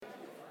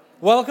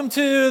Welcome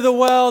to the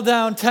Well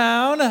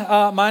downtown.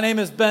 My name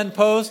is Ben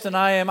Post, and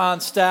I am on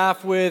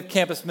staff with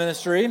Campus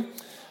Ministry.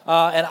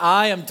 And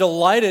I am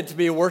delighted to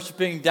be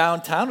worshiping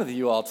downtown with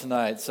you all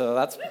tonight.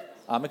 So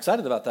I'm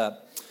excited about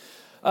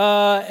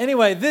that.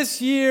 Anyway,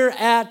 this year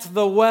at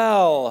the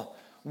Well,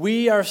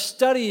 we are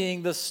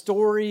studying the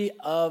story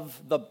of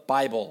the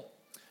Bible,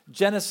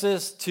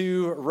 Genesis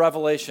to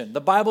Revelation.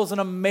 The Bible is an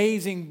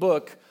amazing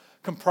book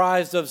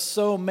comprised of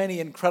so many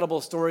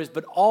incredible stories,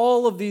 but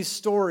all of these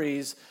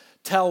stories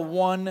tell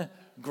one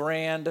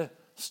grand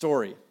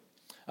story.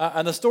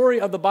 And the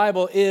story of the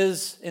Bible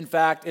is, in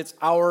fact, it's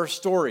our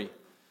story.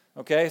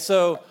 Okay,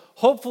 so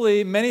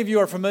hopefully many of you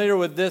are familiar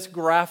with this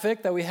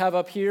graphic that we have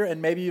up here,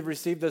 and maybe you've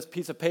received this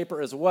piece of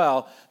paper as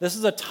well. This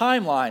is a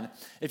timeline.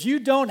 If you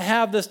don't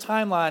have this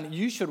timeline,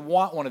 you should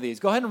want one of these.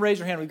 Go ahead and raise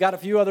your hand. We've got a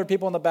few other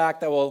people in the back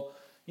that will,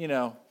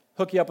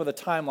 hook you up with a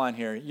timeline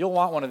here. You'll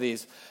want one of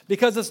these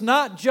because it's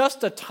not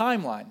just a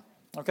timeline.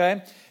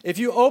 Okay? If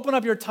you open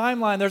up your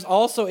timeline, there's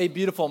also a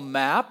beautiful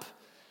map.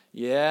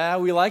 Yeah,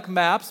 we like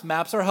maps.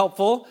 Maps are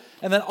helpful.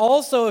 And then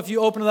also, if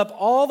you open it up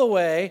all the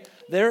way,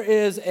 there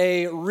is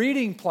a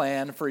reading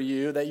plan for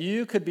you that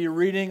you could be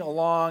reading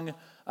along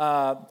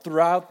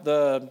throughout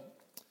the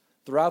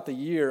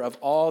year of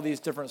all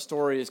these different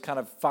stories, kind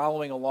of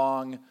following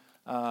along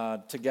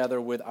together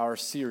with our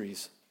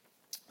series.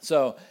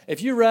 So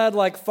if you read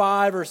like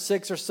 5 or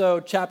 6 or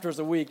so chapters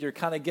a week, you're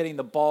kind of getting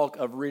the bulk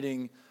of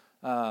reading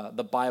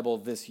the Bible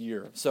this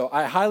year. So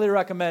I highly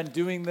recommend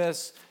doing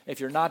this if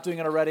you're not doing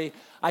it already.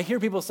 I hear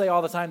people say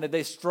all the time that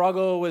they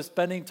struggle with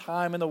spending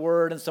time in the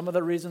Word, and some of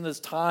the reason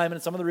is time,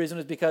 and some of the reason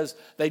is because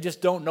they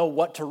just don't know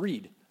what to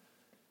read.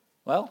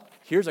 Well,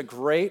 here's a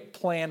great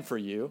plan for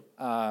you,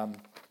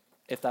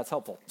 if that's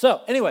helpful.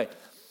 So anyway,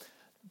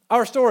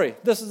 our story.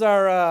 This is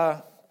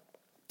our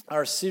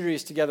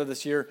series together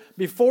this year.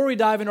 Before we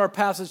dive into our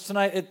passage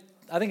tonight,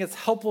 I think it's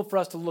helpful for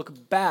us to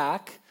look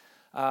back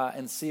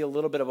and see a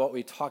little bit of what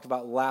we talked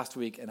about last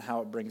week and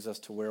how it brings us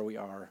to where we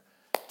are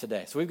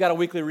today. So we've got a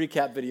weekly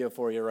recap video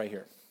for you right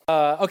here.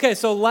 Okay,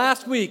 so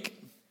last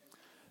week,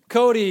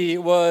 Cody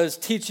was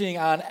teaching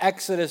on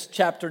Exodus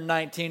chapter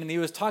 19, and he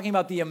was talking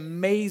about the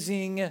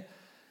amazing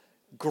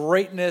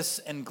greatness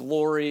and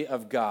glory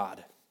of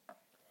God.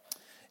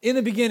 In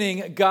the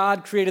beginning,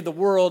 God created the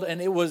world,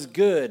 and it was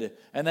good.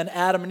 And then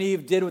Adam and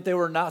Eve did what they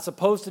were not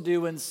supposed to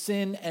do, and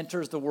sin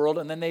enters the world,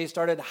 and then they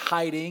started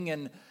hiding,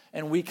 and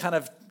we kind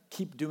of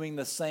keep doing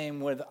the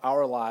same with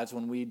our lives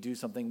when we do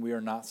something we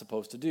are not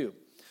supposed to do.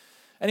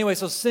 Anyway,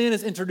 so sin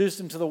is introduced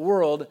into the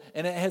world,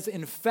 and it has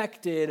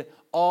infected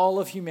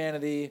all of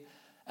humanity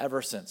ever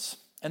since.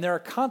 And there are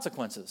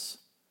consequences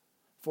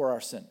for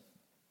our sin.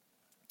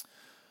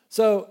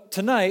 So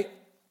tonight,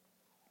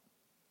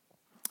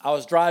 I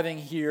was driving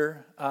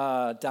here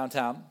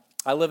downtown.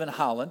 I live in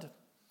Holland.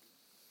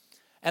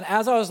 And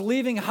as I was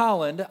leaving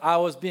Holland, I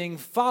was being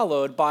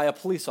followed by a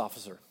police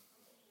officer.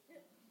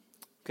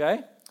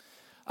 Okay?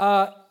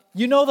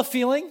 You know the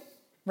feeling,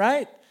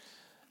 right?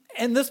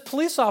 And this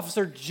police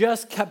officer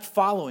just kept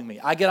following me.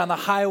 I get on the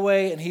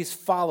highway, and he's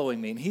following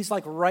me, and he's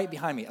like right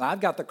behind me. And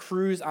I've got the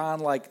cruise on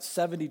like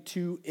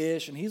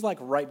 72-ish, and he's like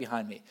right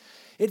behind me.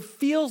 It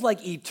feels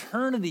like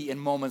eternity in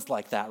moments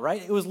like that,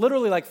 right? It was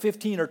literally like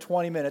 15 or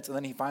 20 minutes, and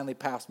then he finally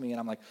passed me, and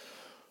I'm like,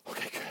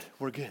 okay, good,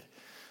 we're good.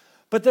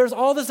 But there's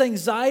all this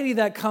anxiety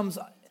that comes,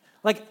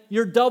 like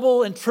you're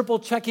double and triple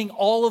checking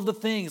all of the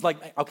things.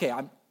 Like, okay,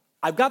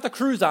 I've got the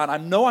cruise on. I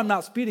know I'm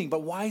not speeding,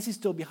 but why is he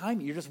still behind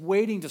me? You're just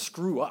waiting to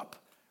screw up,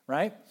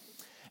 right?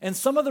 And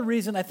some of the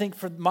reason I think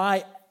for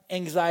my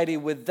anxiety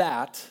with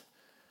that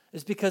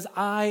is because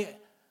I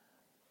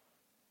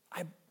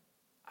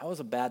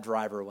was a bad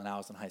driver when I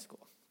was in high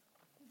school.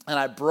 And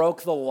I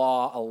broke the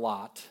law a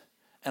lot,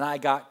 and I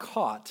got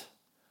caught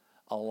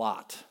a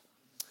lot.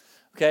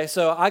 Okay,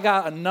 so I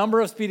got a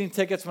number of speeding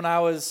tickets when I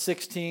was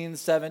 16,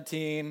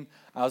 17.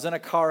 I was in a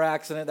car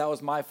accident. That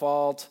was my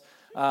fault.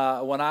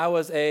 When I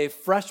was a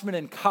freshman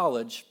in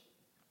college,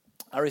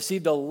 I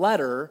received a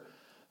letter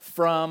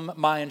from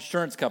my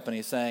insurance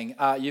company saying,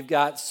 you've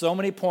got so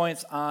many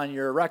points on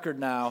your record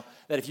now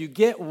that if you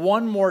get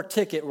one more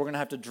ticket, we're going to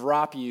have to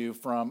drop you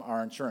from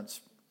our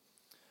insurance.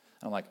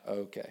 I'm like,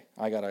 okay,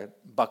 I got to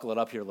buckle it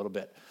up here a little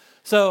bit.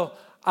 So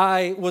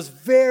I was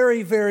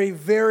very, very,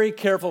 very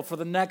careful for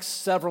the next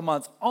several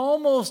months,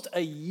 almost a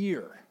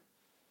year.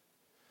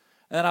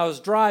 And then I was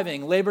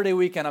driving, Labor Day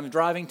weekend, I'm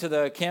driving to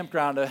the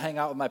campground to hang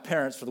out with my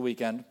parents for the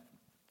weekend.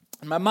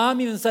 And my mom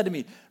even said to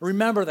me,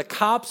 remember, the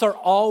cops are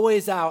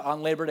always out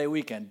on Labor Day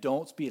weekend.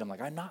 Don't speed. I'm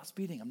like, I'm not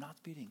speeding.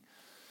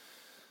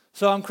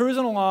 So I'm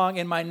cruising along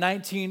in my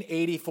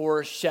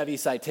 1984 Chevy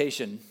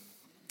Citation.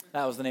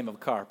 That was the name of a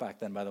car back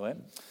then, by the way.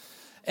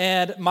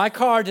 And my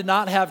car did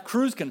not have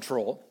cruise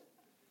control,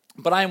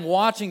 but I'm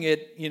watching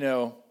it,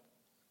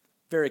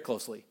 very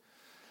closely.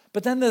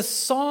 But then this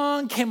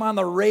song came on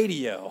the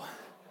radio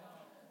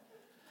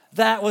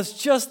that was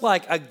just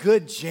like a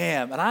good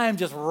jam, and I am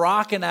just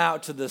rocking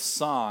out to this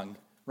song,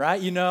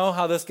 right? You know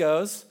how this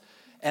goes?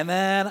 And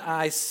then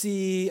I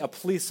see a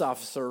police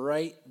officer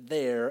right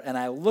there, and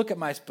I look at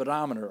my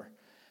speedometer,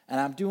 and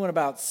I'm doing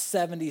about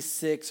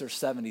 76 or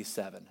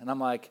 77. And I'm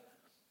like,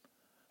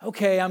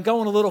 okay, I'm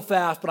going a little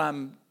fast, but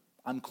I'm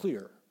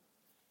clear.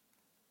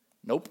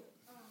 Nope.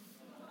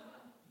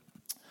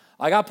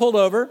 I got pulled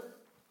over,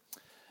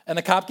 and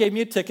the cop gave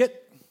me a ticket.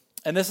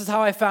 And this is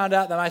how I found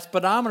out that my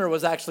speedometer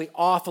was actually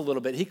off a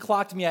little bit. He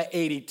clocked me at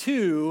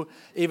 82,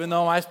 even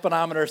though my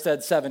speedometer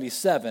said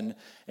 77.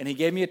 And he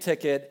gave me a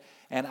ticket,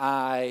 and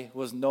I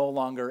was no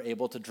longer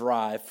able to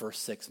drive for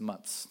 6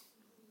 months.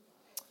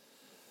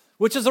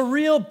 Which is a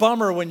real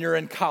bummer when you're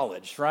in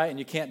college, right? And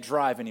you can't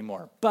drive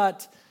anymore.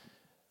 But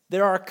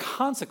there are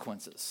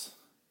consequences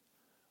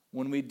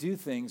when we do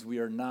things we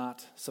are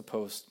not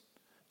supposed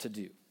to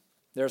do.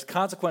 There's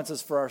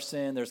consequences for our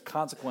sin. There's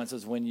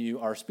consequences when you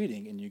are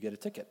speeding and you get a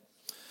ticket.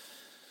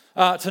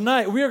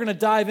 Tonight, we are going to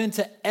dive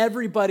into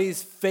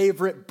everybody's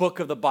favorite book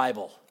of the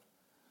Bible,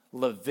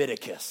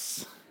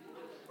 Leviticus.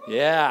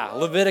 Yeah,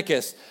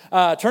 Leviticus.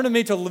 Turn with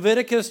me to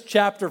Leviticus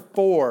chapter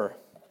 4.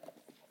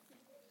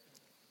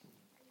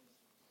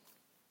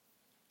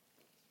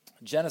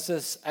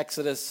 Genesis,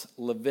 Exodus,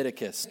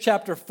 Leviticus.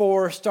 Chapter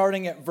 4,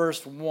 starting at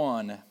verse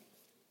 1.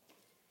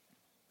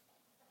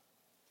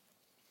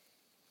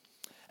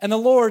 And the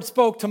Lord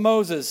spoke to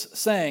Moses,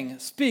 saying,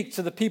 "Speak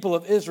to the people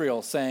of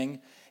Israel, saying,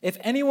 if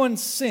anyone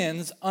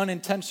sins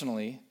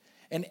unintentionally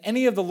in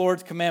any of the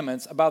Lord's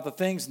commandments about the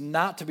things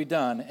not to be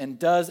done, and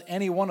does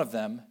any one of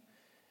them,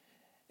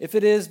 if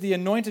it is the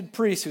anointed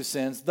priest who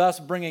sins, thus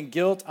bringing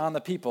guilt on the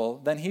people,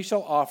 then he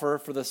shall offer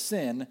for the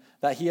sin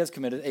that he has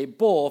committed a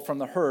bull from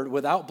the herd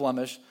without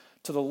blemish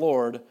to the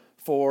Lord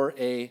for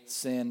a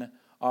sin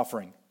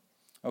offering."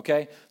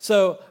 Okay,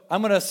 so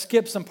I'm going to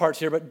skip some parts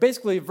here, but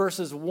basically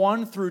verses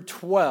 1 through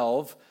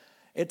 12,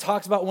 it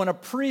talks about when a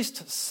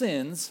priest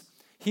sins,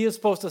 he is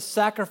supposed to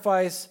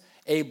sacrifice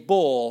a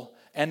bull,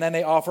 and then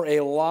they offer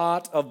a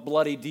lot of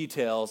bloody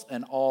details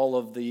and all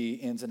of the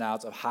ins and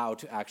outs of how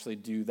to actually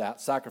do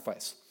that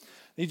sacrifice.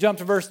 You jump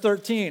to verse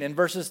 13. In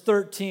verses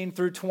 13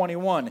 through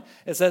 21,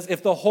 it says,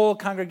 if the whole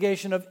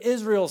congregation of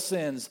Israel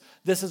sins,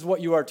 this is what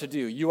you are to do.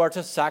 You are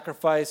to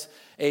sacrifice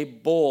a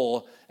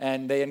bull,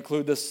 and they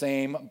include the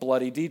same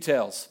bloody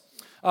details.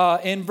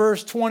 In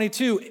verse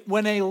 22,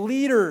 when a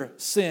leader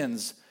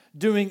sins,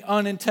 doing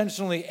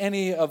unintentionally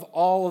any of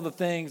all of the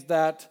things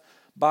that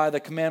by the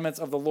commandments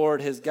of the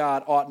Lord his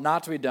God ought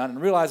not to be done, and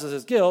realizes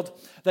his guilt,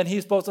 then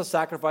he's supposed to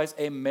sacrifice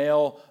a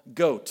male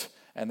goat.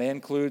 And they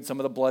include some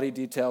of the bloody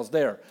details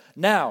there.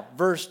 Now,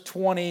 verse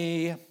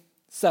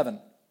 27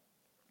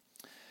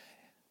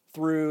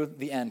 through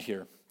the end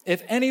here.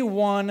 If any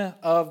one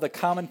of the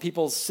common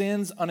people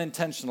sins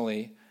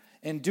unintentionally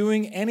in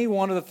doing any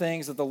one of the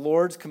things that the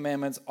Lord's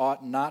commandments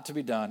ought not to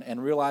be done,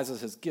 and realizes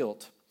his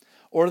guilt,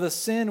 or the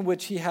sin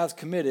which he has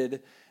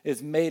committed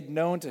is made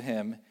known to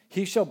him,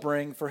 he shall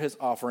bring for his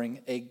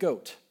offering a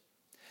goat,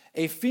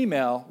 a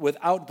female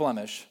without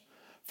blemish,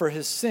 for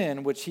his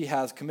sin which he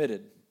has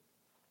committed.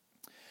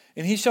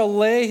 And he shall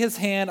lay his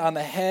hand on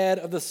the head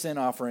of the sin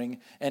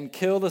offering and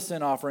kill the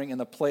sin offering in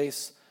the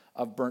place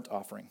of burnt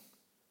offering.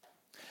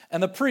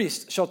 And the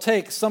priest shall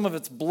take some of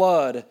its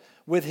blood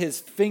with his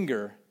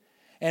finger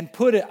and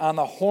put it on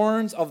the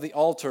horns of the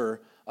altar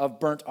of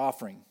burnt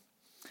offering,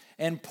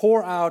 and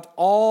pour out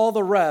all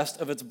the rest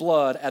of its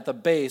blood at the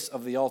base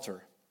of the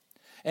altar.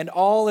 And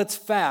all its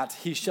fat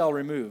he shall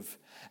remove,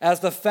 as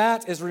the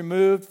fat is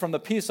removed from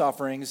the peace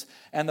offerings,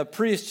 and the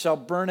priest shall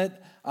burn it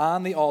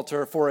on the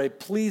altar for a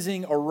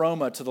pleasing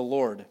aroma to the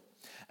Lord.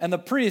 And the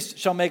priest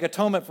shall make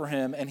atonement for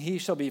him, and he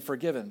shall be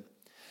forgiven.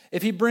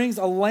 If he brings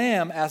a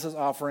lamb as his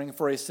offering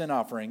for a sin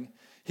offering,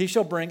 he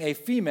shall bring a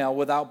female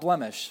without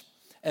blemish,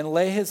 and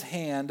lay his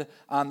hand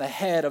on the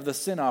head of the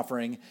sin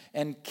offering,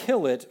 and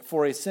kill it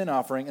for a sin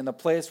offering in the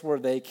place where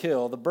they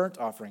kill the burnt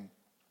offering.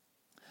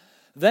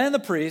 Then the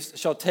priest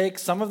shall take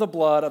some of the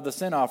blood of the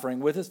sin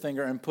offering with his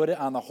finger and put it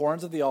on the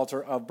horns of the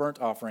altar of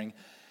burnt offering,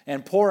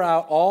 and pour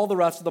out all the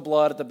rest of the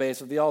blood at the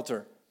base of the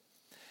altar.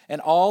 And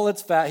all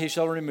its fat he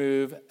shall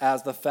remove,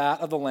 as the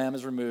fat of the lamb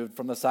is removed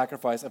from the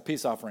sacrifice of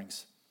peace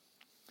offerings.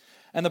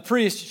 And the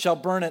priest shall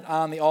burn it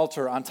on the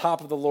altar on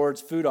top of the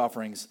Lord's food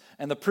offerings.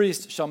 And the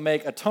priest shall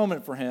make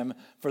atonement for him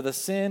for the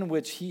sin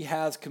which he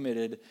has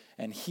committed,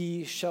 and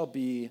he shall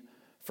be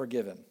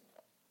forgiven.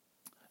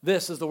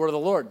 This is the word of the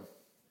Lord.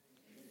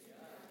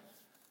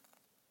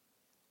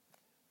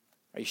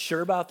 Are you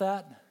sure about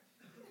that?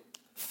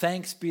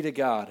 Thanks be to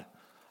God.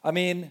 I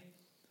mean,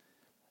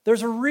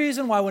 there's a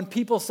reason why when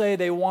people say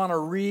they want to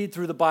read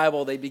through the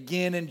Bible, they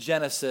begin in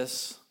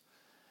Genesis,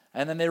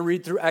 and then they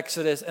read through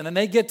Exodus, and then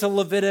they get to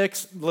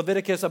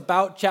Leviticus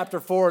about chapter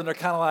 4, and they're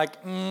kind of like,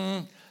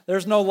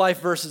 there's no life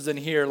verses in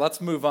here.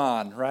 Let's move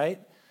on, right?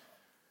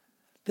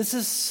 This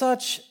is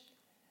such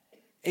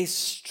a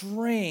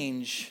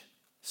strange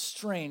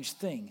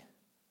thing.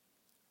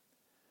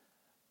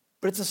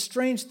 But it's a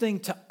strange thing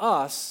to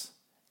us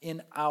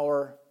in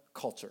our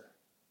culture.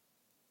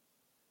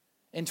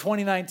 In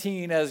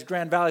 2019, as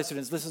Grand Valley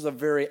students, this is a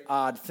very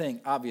odd thing,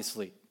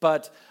 obviously.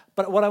 But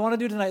what I want to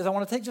do tonight is I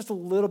want to take just a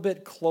little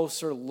bit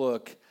closer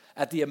look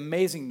at the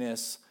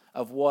amazingness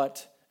of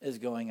what is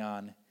going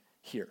on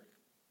here.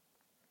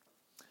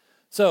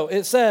 So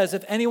it says,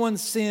 if anyone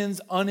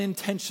sins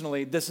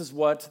unintentionally, this is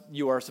what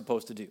you are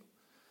supposed to do.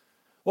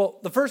 Well,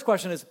 the first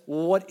question is,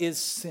 what is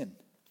sin?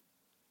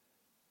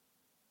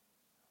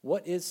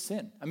 What is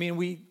sin? I mean,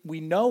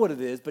 we know what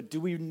it is, but do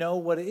we know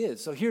what it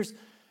is? So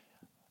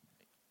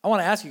I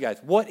want to ask you guys,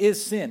 what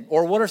is sin?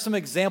 Or what are some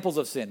examples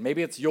of sin?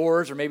 Maybe it's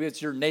yours, or maybe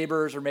it's your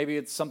neighbor's, or maybe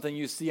it's something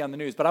you see on the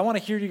news. But I want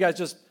to hear you guys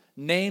just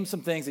name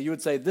some things that you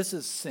would say, this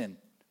is sin.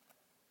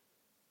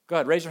 Go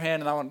ahead, raise your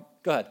hand, and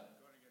go ahead.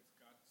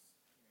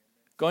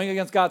 Going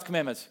against God's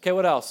commandments. Okay,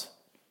 what else?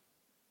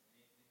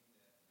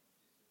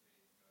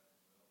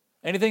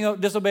 Anything that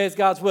disobeys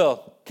God's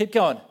will. Keep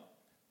going.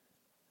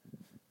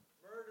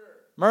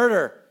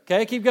 Murder.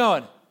 Okay, keep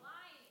going.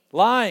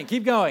 Lying.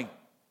 Keep going.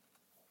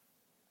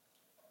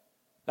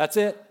 That's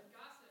it.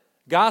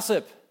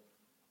 Gossip.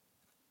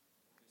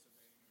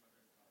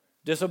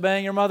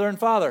 Disobeying your mother and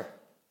father.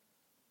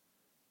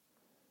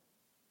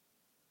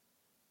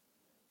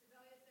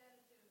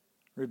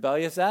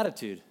 Rebellious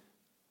attitude.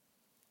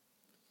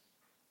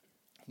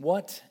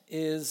 What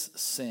is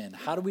sin?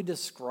 How do we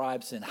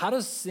describe sin? How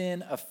does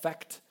sin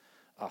affect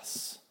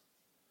us?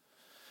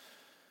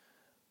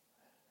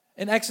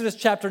 In Exodus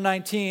chapter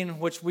 19,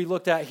 which we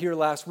looked at here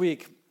last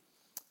week,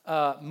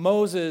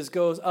 Moses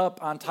goes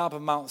up on top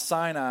of Mount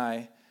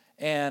Sinai,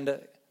 and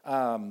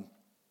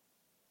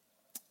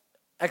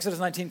Exodus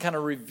 19 kind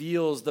of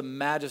reveals the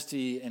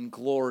majesty and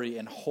glory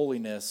and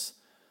holiness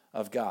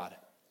of God.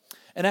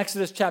 In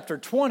Exodus chapter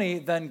 20,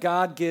 then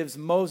God gives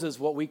Moses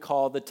what we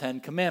call the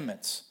 10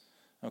 Commandments.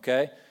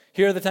 Okay?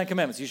 Here are the 10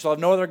 Commandments. You shall have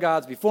no other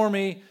gods before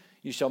me.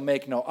 You shall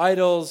make no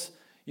idols.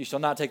 You shall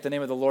not take the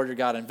name of the Lord your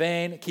God in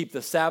vain. Keep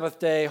the Sabbath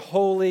day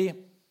holy.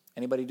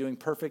 Anybody doing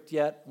perfect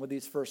yet with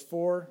these first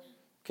 4?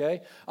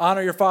 Okay.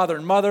 Honor your father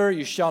and mother.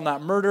 You shall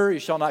not murder. You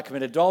shall not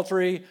commit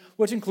adultery,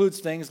 which includes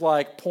things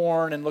like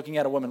porn and looking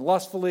at a woman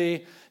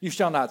lustfully. You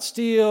shall not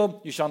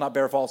steal. You shall not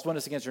bear false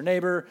witness against your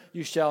neighbor.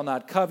 You shall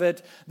not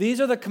covet.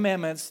 These are the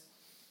commandments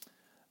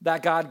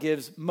that God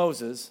gives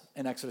Moses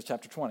in Exodus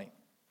chapter 20.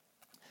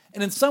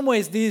 And in some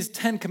ways, these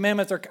 10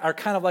 commandments are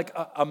kind of like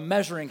a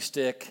measuring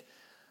stick,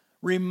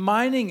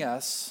 reminding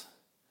us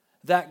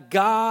that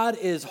God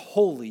is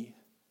holy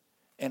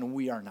and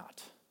we are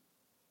not.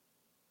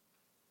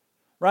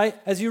 Right?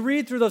 As you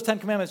read through those 10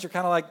 commandments, you're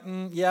kind of like,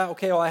 yeah,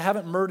 okay, well, I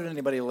haven't murdered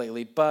anybody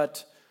lately,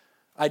 but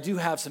I do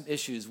have some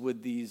issues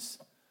with these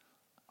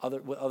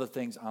other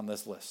things on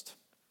this list.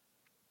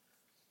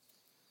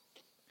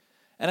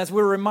 And as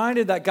we're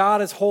reminded that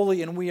God is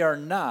holy and we are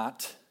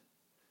not,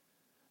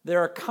 there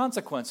are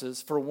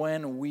consequences for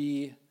when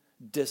we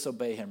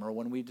disobey him or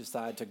when we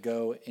decide to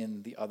go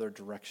in the other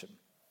direction.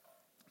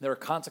 There are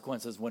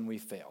consequences when we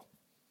fail.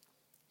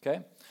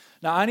 Okay?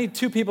 Now, I need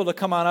 2 people to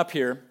come on up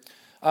here.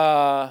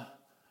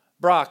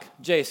 Brock,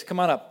 Jace, come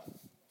on up.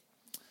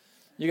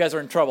 You guys are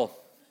in trouble.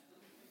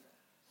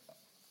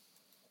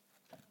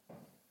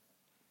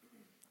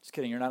 Just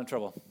kidding, you're not in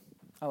trouble.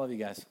 I love you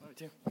guys. I love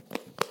you too.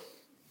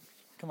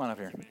 Come on up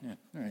here. Yeah,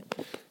 all right.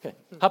 Okay,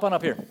 hop on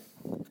up here.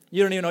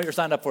 You don't even know what you're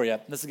signed up for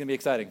yet. This is going to be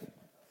exciting.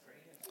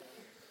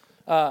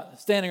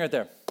 Standing right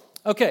there.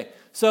 Okay,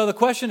 so the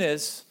question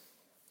is,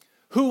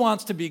 who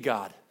wants to be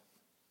God?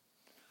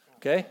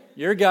 Okay,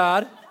 you're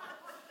God.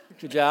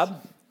 Good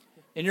job.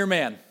 And you're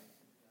man.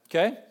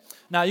 Okay?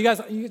 Now, you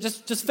guys,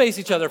 just face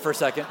each other for a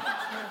second.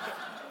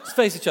 Just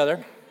face each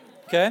other.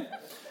 Okay?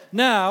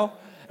 Now,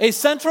 a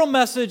central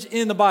message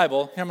in the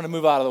Bible. I'm going to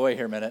move out of the way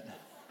here a minute.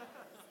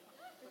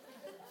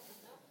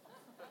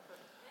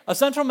 A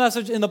central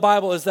message in the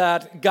Bible is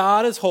that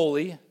God is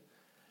holy,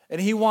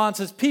 and he wants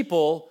his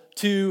people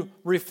to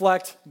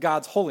reflect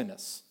God's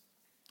holiness.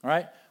 All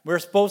right? We're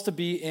supposed to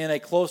be in a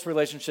close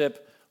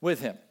relationship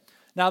with him.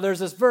 Now, there's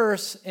this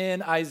verse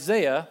in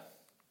Isaiah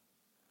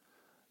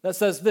that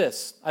says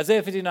this,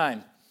 Isaiah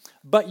 59,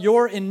 "But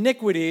your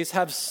iniquities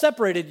have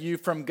separated you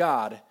from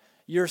God.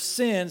 Your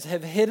sins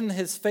have hidden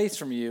his face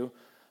from you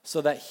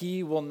so that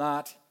he will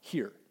not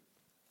hear."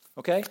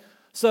 Okay?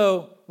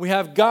 So we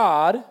have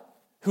God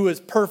who is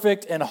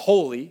perfect and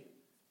holy,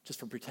 just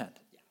for pretend.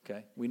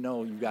 Okay? We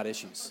know you've got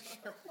issues.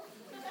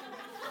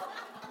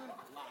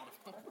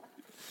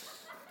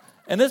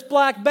 And this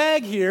black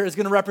bag here is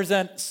going to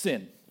represent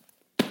sin.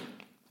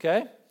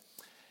 Okay?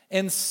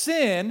 And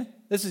sin,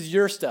 this is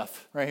your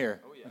stuff right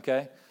here. Oh, yeah.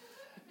 Okay?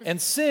 And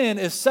sin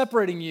is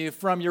separating you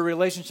from your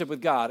relationship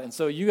with God. And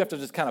so you have to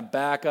just kind of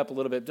back up a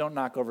little bit. Don't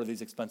knock over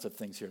these expensive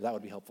things here. That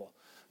would be helpful.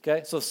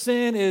 Okay? So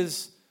sin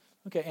is,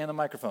 okay, and the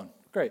microphone.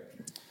 Great.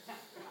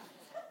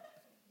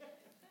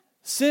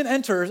 Sin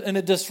enters and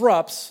it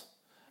disrupts,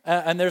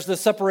 and there's this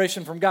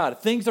separation from God.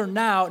 Things are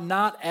now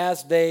not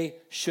as they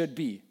should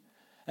be.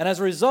 And as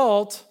a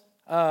result,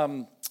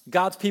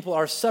 God's people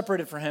are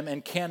separated from him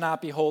and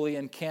cannot be holy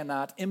and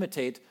cannot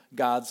imitate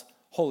God's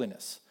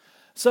holiness.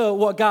 So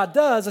what God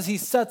does is he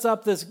sets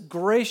up this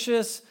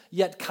gracious,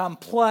 yet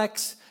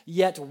complex,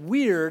 yet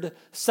weird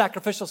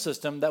sacrificial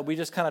system that we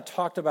just kind of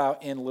talked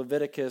about in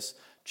Leviticus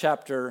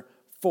chapter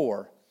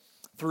 4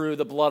 through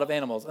the blood of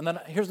animals. And then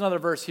here's another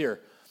verse here.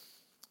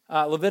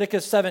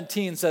 Leviticus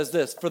 17 says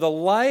this, "For the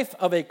life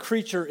of a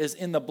creature is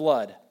in the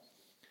blood,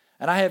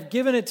 and I have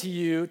given it to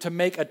you to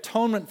make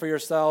atonement for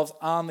yourselves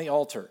on the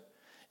altar.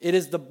 It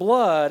is the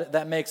blood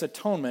that makes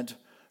atonement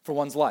for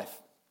one's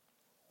life."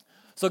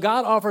 So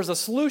God offers a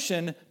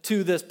solution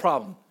to this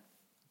problem.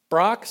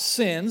 Brock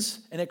sins,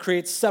 and it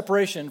creates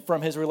separation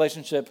from his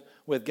relationship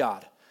with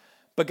God.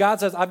 But God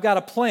says, I've got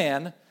a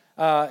plan,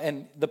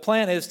 and the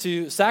plan is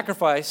to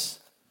sacrifice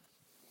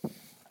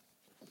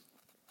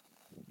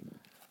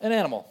an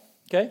animal.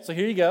 Okay, so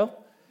here you go.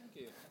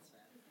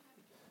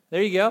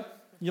 There you go.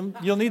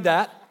 You'll need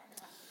that.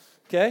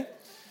 Okay,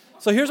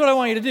 so here's what I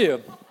want you to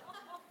do.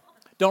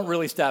 Don't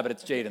really stab it.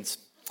 It's Jaden's.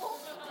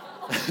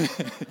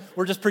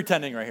 We're just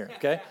pretending right here,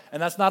 okay?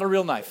 And that's not a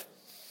real knife.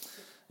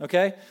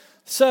 Okay,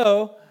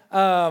 so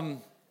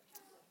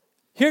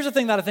here's the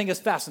thing that I think is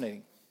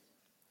fascinating.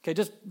 Okay,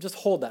 just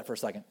hold that for a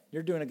second.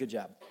 You're doing a good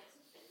job.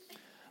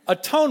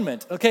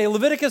 Atonement. Okay,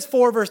 Leviticus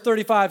 4, verse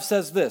 35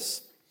 says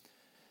this,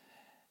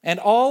 "And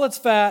all its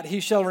fat he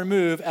shall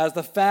remove, as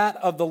the fat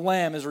of the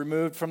lamb is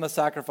removed from the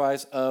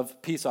sacrifice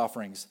of peace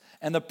offerings.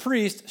 And the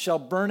priest shall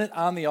burn it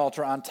on the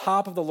altar on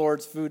top of the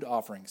Lord's food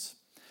offerings.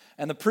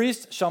 And the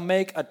priest shall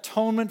make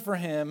atonement for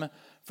him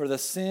for the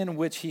sin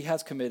which he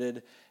has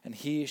committed, and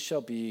he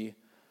shall be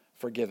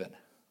forgiven."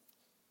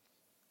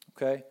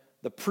 Okay?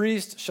 The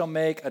priest shall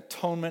make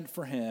atonement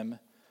for him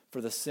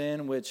for the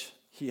sin which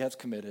he has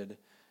committed,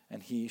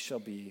 and he shall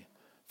be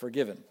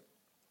forgiven.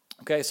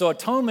 Okay, so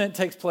atonement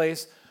takes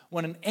place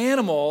when an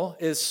animal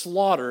is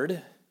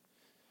slaughtered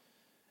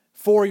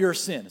for your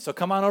sin. So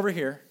come on over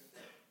here.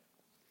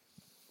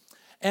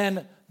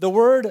 And the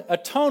word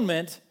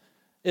atonement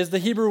is the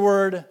Hebrew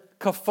word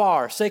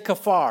kafar. Say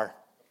kafar.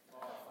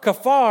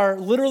 Kafar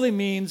literally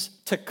means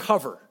to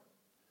cover.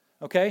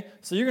 Okay?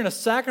 So you're going to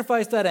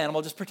sacrifice that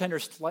animal. Just pretend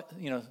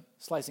you're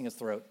slicing its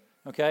throat.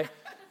 Okay?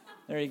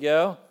 There you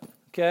go.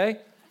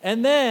 Okay?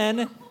 And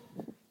then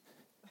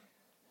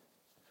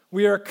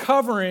we are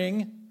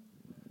covering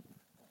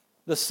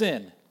the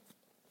sin.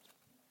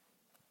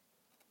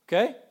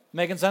 Okay?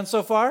 Making sense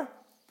so far?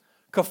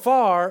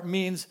 Kafar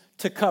means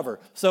to cover.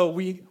 So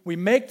we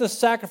make the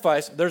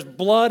sacrifice. There's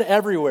blood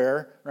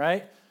everywhere,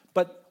 right?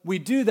 But we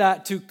do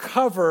that to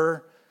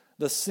cover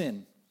the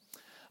sin.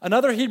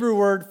 Another Hebrew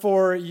word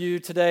for you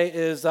today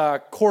is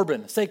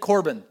korban. Say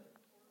korban.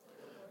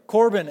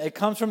 Korban, it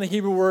comes from the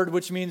Hebrew word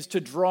which means to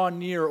draw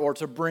near or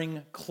to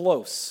bring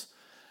close.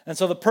 And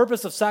so the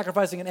purpose of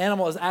sacrificing an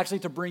animal is actually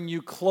to bring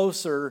you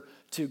closer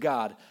to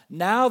God.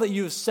 Now that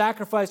you've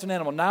sacrificed an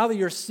animal, now that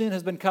your sin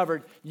has been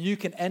covered, you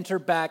can enter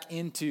back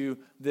into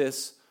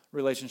this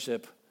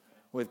relationship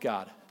with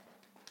God.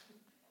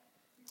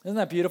 Isn't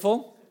that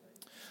beautiful?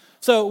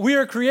 So we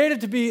are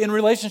created to be in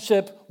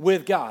relationship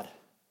with God.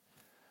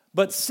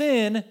 But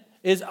sin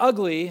is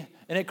ugly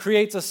and it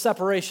creates a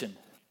separation.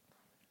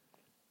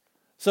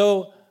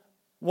 So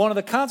one of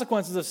the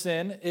consequences of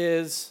sin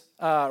is,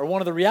 or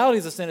one of the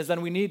realities of sin is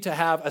then we need to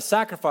have a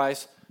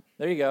sacrifice.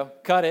 There you go.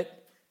 Cut it.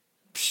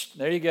 Psh,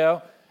 there you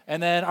go.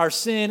 And then our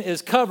sin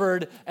is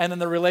covered and then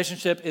the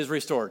relationship is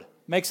restored.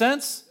 Make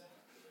sense?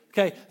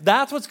 Okay,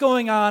 that's what's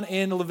going on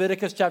in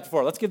Leviticus chapter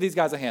 4. Let's give these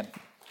guys a hand.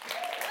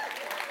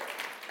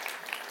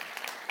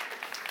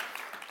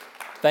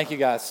 Thank you,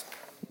 guys.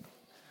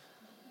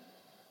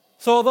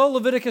 So although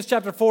Leviticus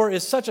chapter 4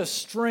 is such a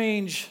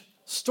strange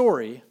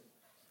story,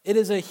 it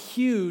is a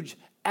huge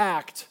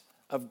act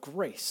of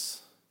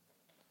grace.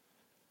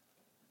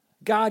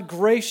 God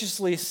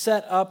graciously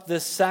set up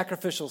this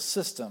sacrificial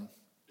system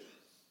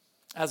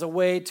as a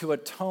way to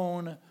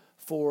atone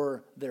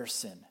for their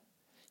sin.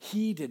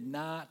 He did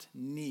not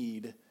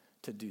need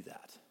to do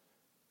that.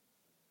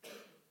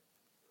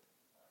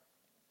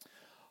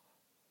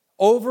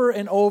 Over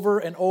and over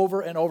and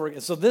over and over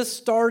again. So this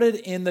started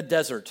in the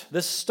desert.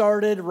 This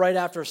started right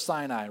after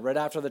Sinai, right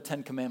after the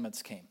Ten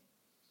Commandments came.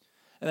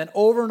 And then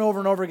over and over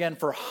and over again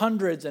for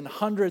hundreds and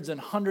hundreds and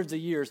hundreds of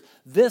years,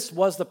 this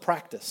was the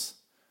practice.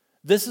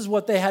 This is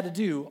what they had to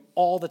do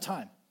all the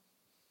time.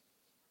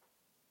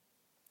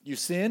 You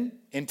sin,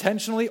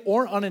 intentionally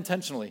or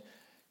unintentionally,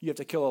 you have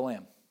to kill a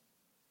lamb.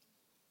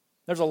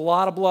 There's a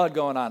lot of blood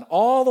going on,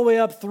 all the way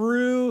up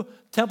through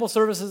temple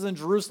services in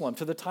Jerusalem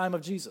to the time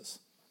of Jesus.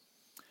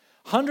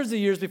 Hundreds of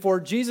years before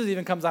Jesus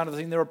even comes onto the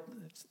scene, there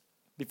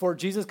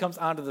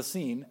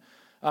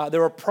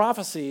were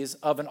prophecies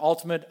of an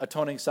ultimate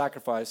atoning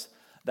sacrifice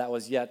that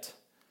was yet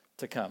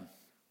to come.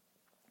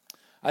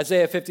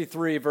 Isaiah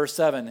 53, verse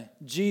 7,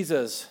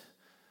 Jesus,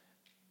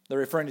 they're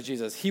referring to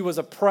Jesus, he was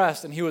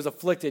oppressed and he was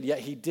afflicted, yet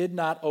he did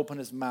not open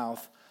his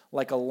mouth,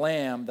 like a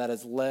lamb that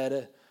is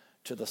led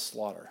to the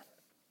slaughter.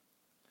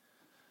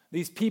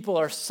 These people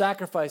are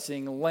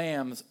sacrificing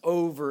lambs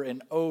over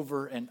and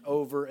over and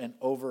over and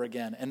over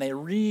again. And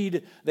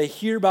they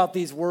hear about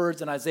these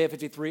words in Isaiah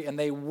 53, and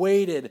they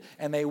waited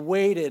and they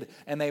waited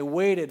and they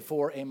waited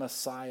for a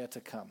Messiah to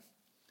come.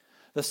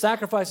 The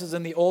sacrifices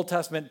in the Old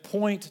Testament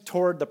point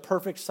toward the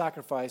perfect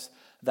sacrifice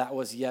that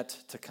was yet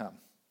to come.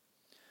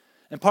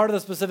 And part of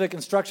the specific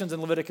instructions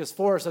in Leviticus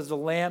 4 says the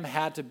lamb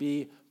had to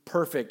be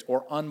perfect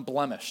or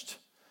unblemished,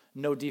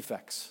 no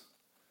defects.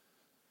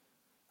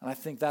 And I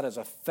think that is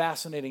a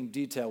fascinating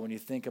detail when you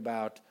think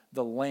about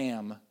the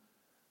lamb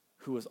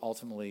who was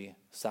ultimately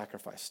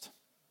sacrificed.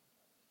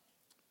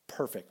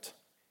 Perfect.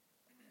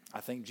 I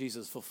think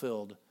Jesus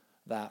fulfilled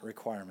that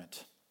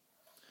requirement.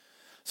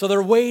 So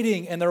they're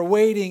waiting and they're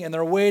waiting and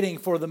they're waiting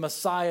for the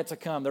Messiah to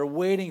come. They're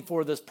waiting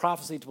for this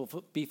prophecy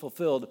to be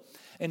fulfilled.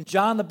 And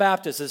John the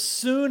Baptist, as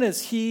soon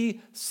as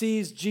he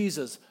sees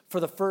Jesus for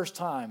the first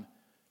time,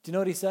 do you know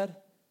what he said?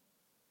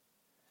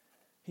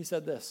 He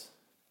said this,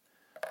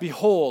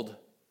 "Behold,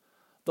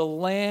 the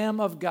Lamb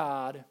of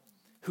God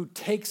who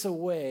takes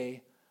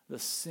away the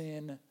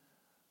sin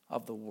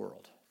of the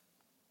world."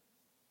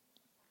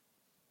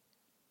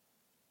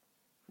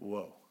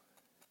 Whoa.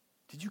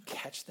 Did you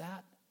catch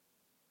that?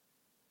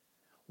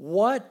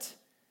 What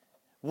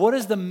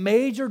is the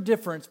major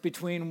difference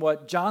between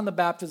what John the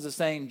Baptist is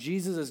saying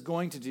Jesus is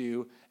going to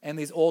do and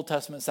these Old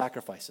Testament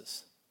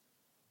sacrifices?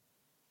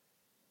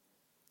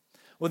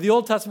 Well, the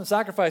Old Testament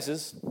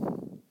sacrifices,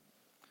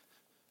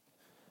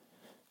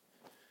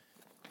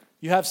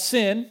 you have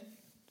sin,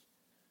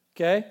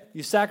 okay?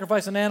 You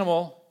sacrifice an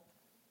animal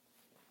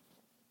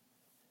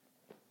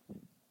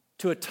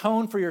to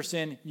atone for your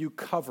sin, you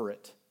cover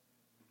it.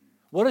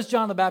 What does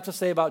John the Baptist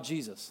say about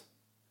Jesus?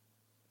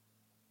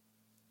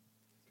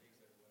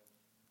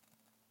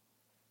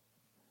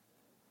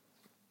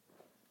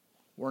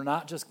 We're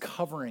not just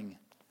covering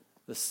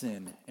the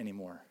sin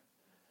anymore.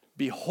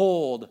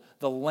 Behold,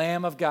 the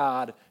Lamb of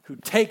God who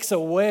takes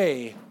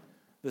away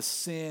the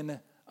sin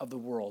of the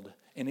world,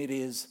 and it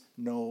is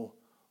no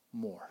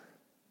more.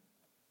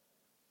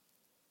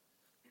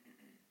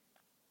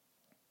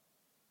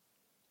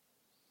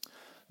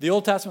 The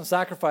Old Testament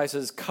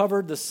sacrifices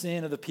covered the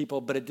sin of the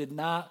people, but it did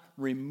not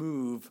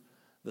remove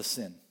the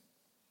sin.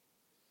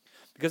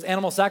 Because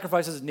animal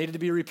sacrifices needed to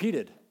be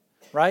repeated,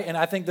 right? And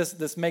I think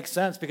this makes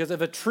sense because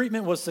if a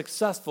treatment was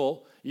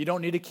successful, you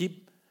don't need to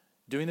keep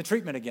doing the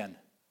treatment again,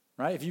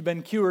 right? If you've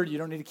been cured, you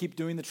don't need to keep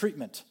doing the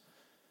treatment.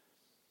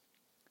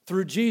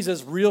 Through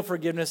Jesus, real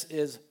forgiveness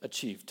is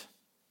achieved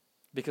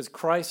because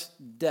Christ's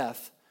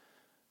death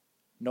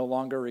no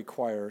longer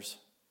requires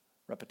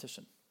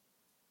repetition.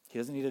 He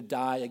doesn't need to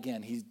die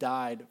again. He's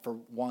died for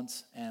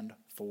once and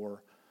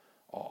for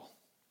all.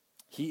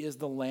 He is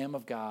the Lamb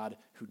of God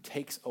who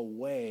takes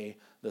away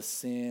the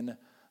sin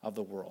of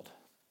the world.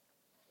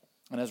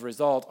 And as a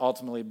result,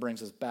 ultimately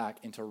brings us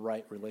back into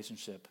right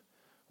relationship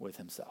with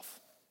himself.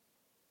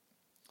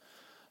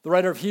 The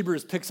writer of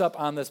Hebrews picks up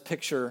on this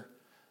picture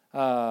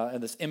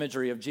and this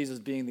imagery of Jesus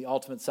being the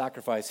ultimate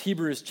sacrifice.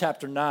 Hebrews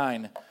chapter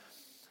 9.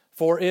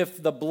 For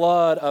if the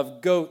blood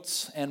of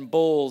goats and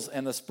bulls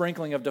and the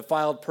sprinkling of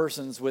defiled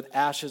persons with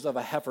ashes of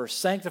a heifer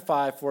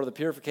sanctify for the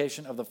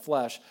purification of the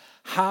flesh,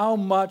 how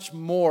much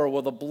more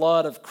will the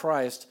blood of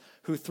Christ,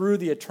 who through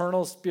the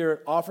eternal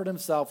Spirit offered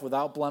himself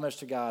without blemish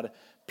to God,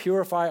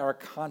 purify our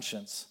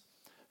conscience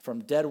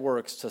from dead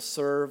works to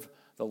serve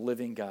the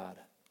living God?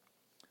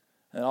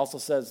 And it also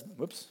says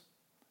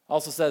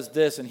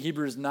this in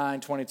Hebrews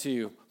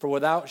 9:22, for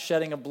without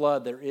shedding of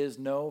blood there is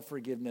no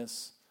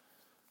forgiveness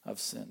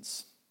of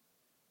sins.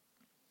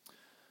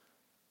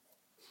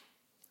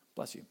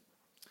 Bless you.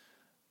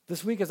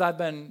 This week, as I've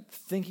been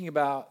thinking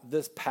about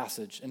this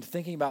passage and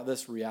thinking about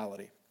this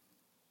reality,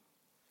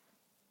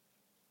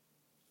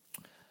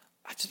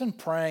 I've just been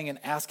praying and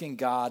asking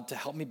God to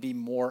help me be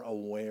more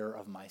aware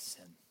of my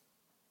sin.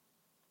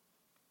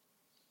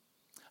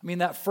 I mean,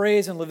 that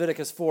phrase in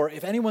Leviticus 4,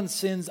 if anyone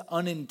sins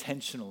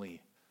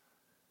unintentionally,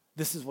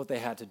 this is what they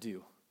had to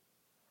do.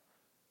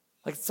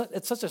 Like,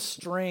 it's such a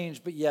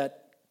strange but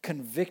yet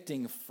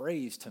convicting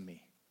phrase to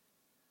me.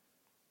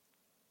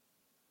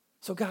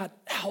 So God,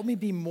 help me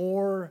be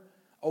more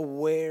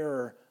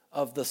aware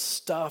of the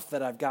stuff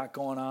that I've got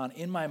going on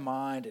in my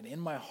mind and in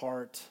my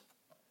heart.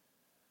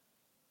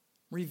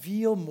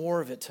 Reveal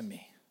more of it to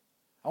me.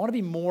 I want to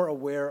be more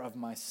aware of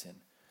my sin.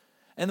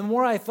 And the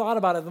more I thought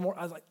about it, the more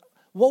I was like,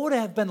 what would it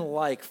have been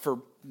like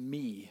for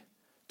me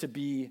to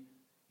be,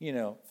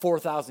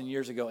 4,000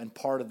 years ago and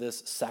part of this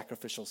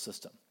sacrificial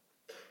system?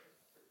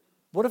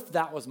 What if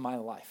that was my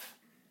life?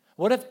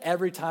 What if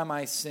every time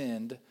I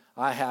sinned,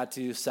 I had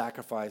to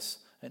sacrifice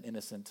an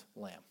innocent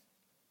lamb?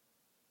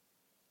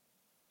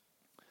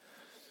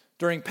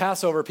 During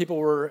Passover, people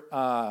were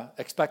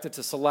expected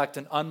to select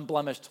an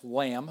unblemished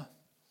lamb,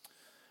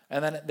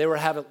 and then they were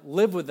to have it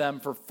live with them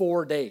for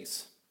 4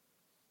 days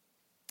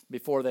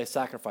before they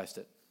sacrificed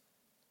it,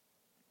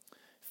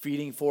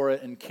 feeding for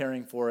it and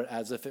caring for it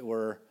as if it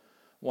were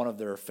one of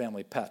their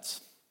family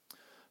pets.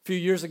 A few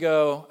years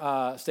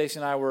ago, Stacy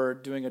and I were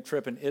doing a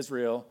trip in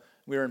Israel.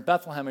 We were in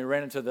Bethlehem. We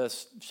ran into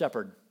this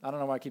shepherd. I don't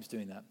know why he keeps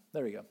doing that.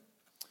 There we go.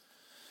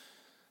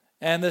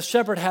 And this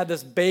shepherd had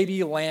this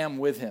baby lamb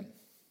with him.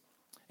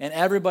 And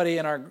everybody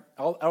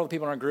all the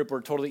people in our group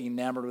were totally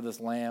enamored with this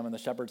lamb. And the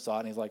shepherd saw it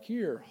and he's like,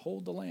 here,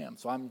 hold the lamb.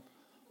 So I'm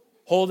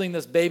holding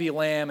this baby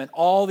lamb and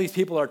all these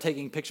people are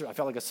taking pictures. I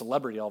felt like a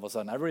celebrity all of a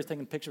sudden. Everybody's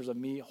taking pictures of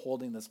me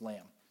holding this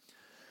lamb.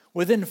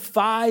 Within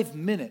 5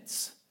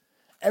 minutes,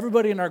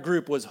 everybody in our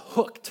group was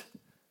hooked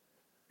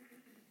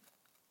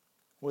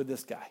with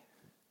this guy.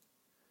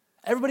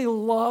 Everybody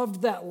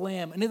loved that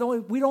lamb,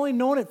 and we'd only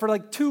known it for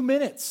like 2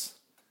 minutes.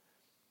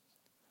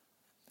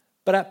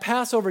 But at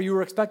Passover, you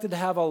were expected to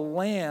have a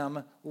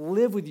lamb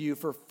live with you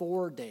for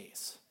 4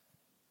 days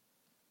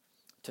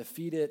to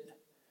feed it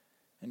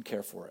and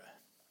care for it.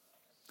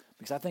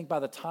 Because I think by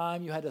the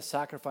time you had to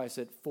sacrifice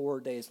it 4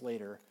 days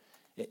later,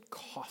 it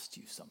cost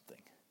you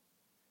something.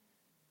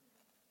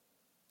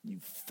 You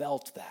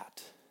felt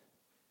that.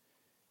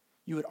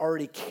 You had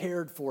already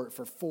cared for it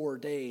for 4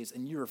 days,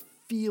 and you were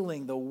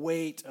feeling the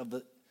weight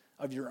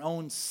of your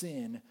own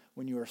sin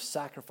when you were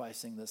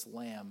sacrificing this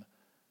lamb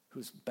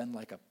who's been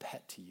like a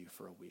pet to you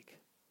for a week.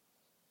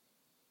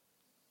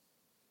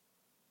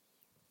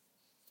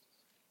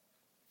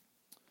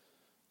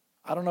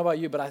 I don't know about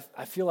you, but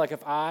I feel like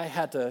if I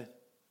had to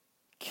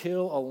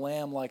kill a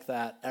lamb like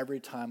that every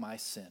time I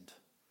sinned,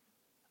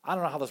 I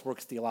don't know how this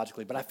works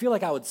theologically, but I feel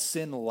like I would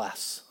sin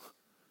less.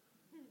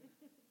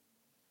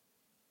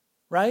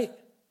 Right?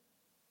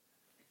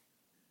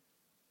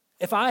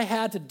 If I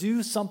had to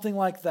do something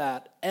like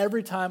that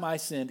every time I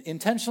sinned,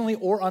 intentionally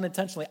or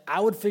unintentionally,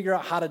 I would figure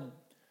out how to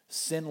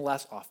sin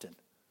less often.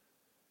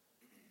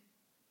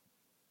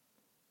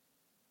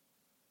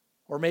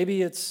 Or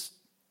maybe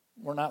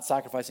we're not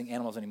sacrificing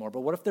animals anymore, but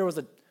what if there was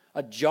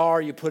a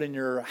jar you put in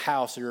your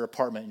house or your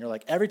apartment, and you're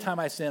like, every time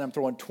I sin, I'm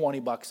throwing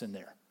 $20 in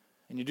there.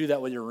 And you do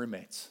that with your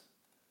roommates.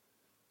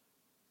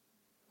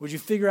 Would you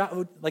figure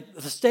out, like,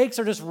 the stakes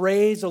are just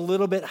raised a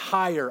little bit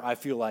higher, I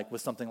feel like,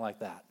 with something like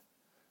that,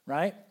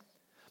 right?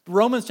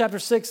 Romans chapter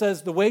 6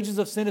 says the wages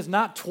of sin is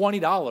not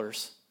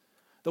 $20.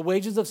 The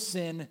wages of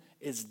sin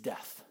is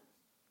death.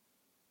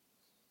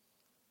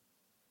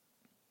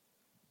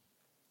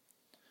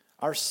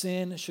 Our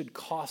sin should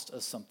cost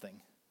us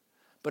something,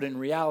 but in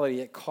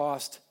reality, it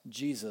cost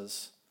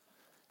Jesus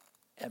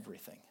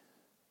everything.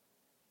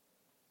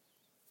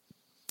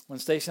 When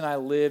Stacey and I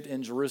lived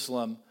in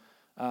Jerusalem,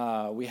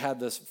 we had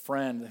this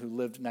friend who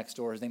lived next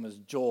door. His name was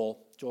Joel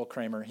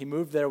Kramer. He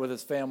moved there with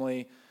his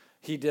family.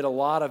 He did a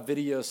lot of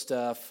video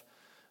stuff,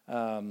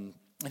 and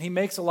he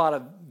makes a lot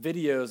of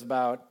videos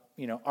about,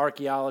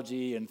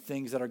 archaeology and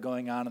things that are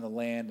going on in the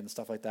land and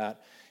stuff like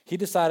that. He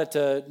decided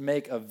to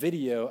make a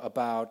video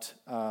about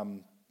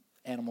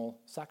animal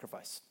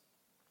sacrifice.